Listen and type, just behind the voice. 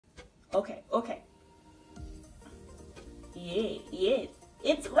Okay, okay. Yeah,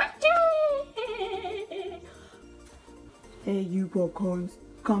 it's ready! Hey, you popcorns,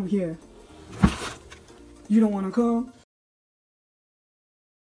 come here. You don't want to come?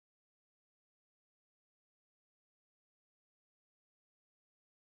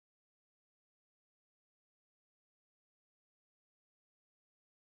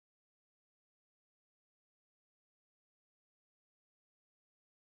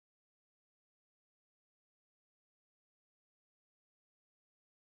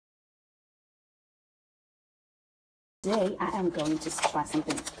 Today I am going to try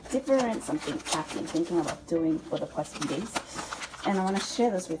something different, something I've been thinking about doing for the past few days, and I want to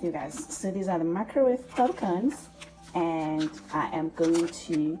share this with you guys. So these are the microwave popcorns, and I am going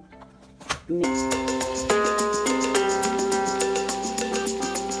to make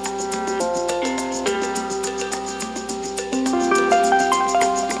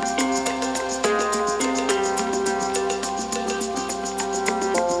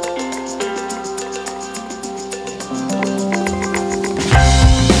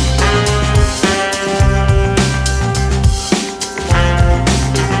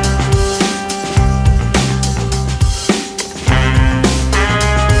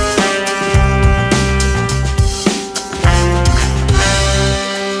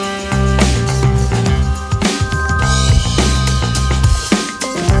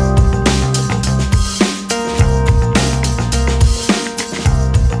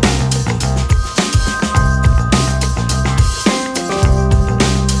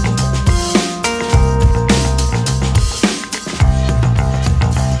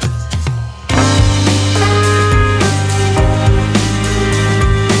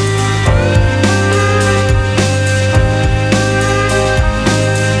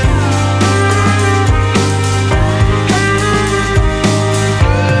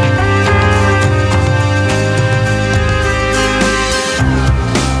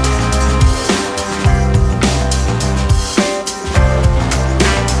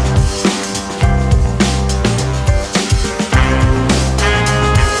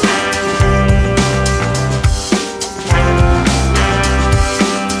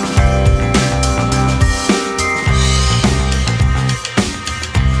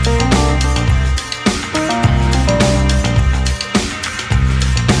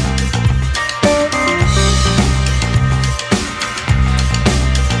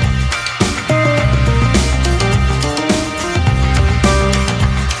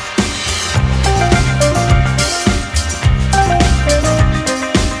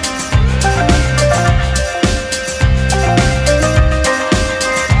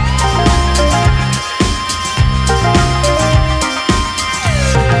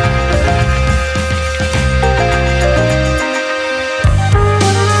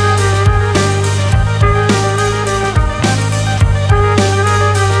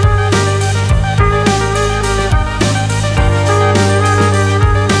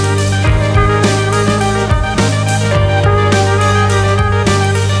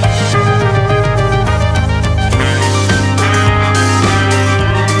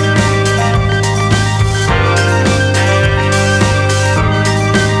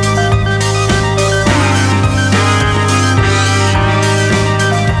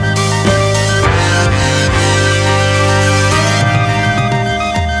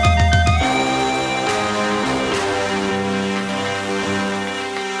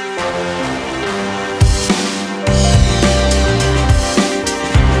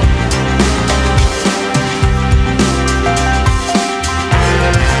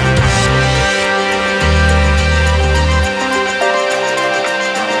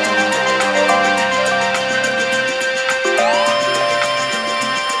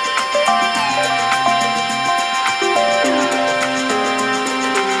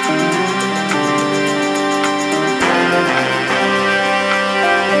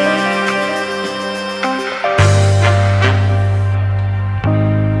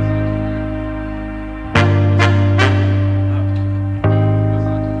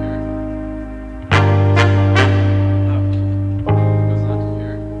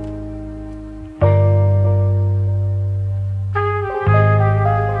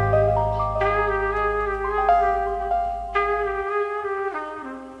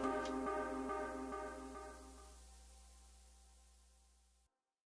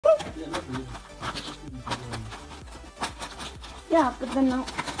yeah, but then now,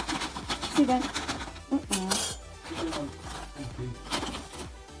 see that?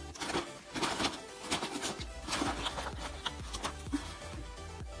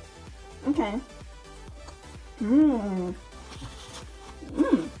 Okay.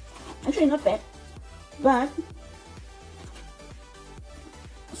 Actually not bad, but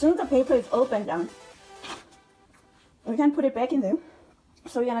since the paper is open down, we can put it back in there.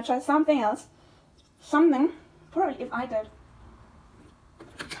 So we're gonna try something else. Something, probably if I did,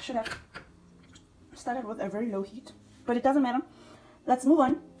 I should have started with a very low heat, but it doesn't matter. Let's move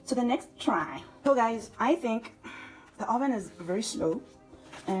on to the next try. So guys, I think the oven is very slow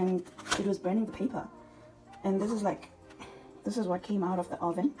and it was burning the paper. And this is what came out of the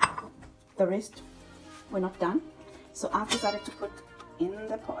oven. The rest were not done. So I've decided to put in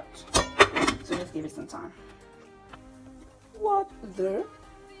the pot. So just give it some time. What the?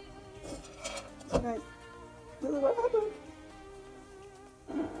 So guys, this is what happened.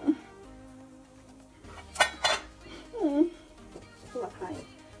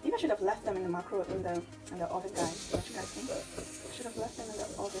 Maybe I should have left them in the macro in the oven, guys. What you guys think? I should have left them in the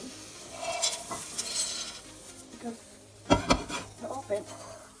oven because the oven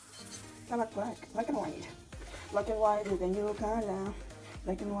color black and white. Black and white is the new color.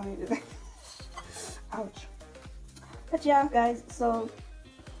 Black and white is ouch. But yeah, guys. So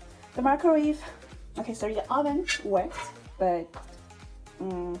the microwave. Okay, sorry, the oven worked, but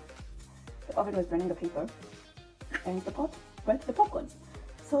the oven was burning the paper, and the pot burnt the popcorn.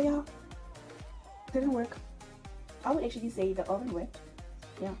 So yeah, didn't work. I would actually say the oven worked,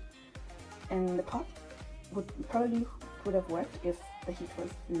 yeah, and the pot would have worked if the heat was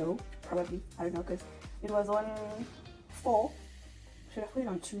low. Probably, I don't know, because it was on 4. Should have put it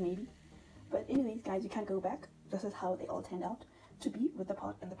on 2 maybe. But anyways, guys, you can't go back. This is how they all turned out to be with the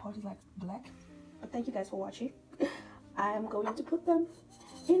pot, and the pot is like black. But thank you guys for watching. I am going to put them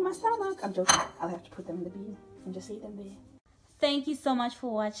in my stomach. I'm joking. I'll have to put them in the bin and just leave them there. Thank you so much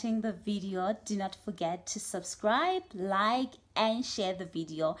for watching the video. Do not forget to subscribe, like, and share the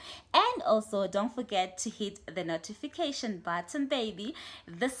video. And also don't forget to hit the notification button, baby.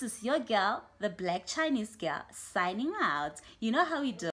 This is your girl, the Black Chinese girl, signing out. You know how we do.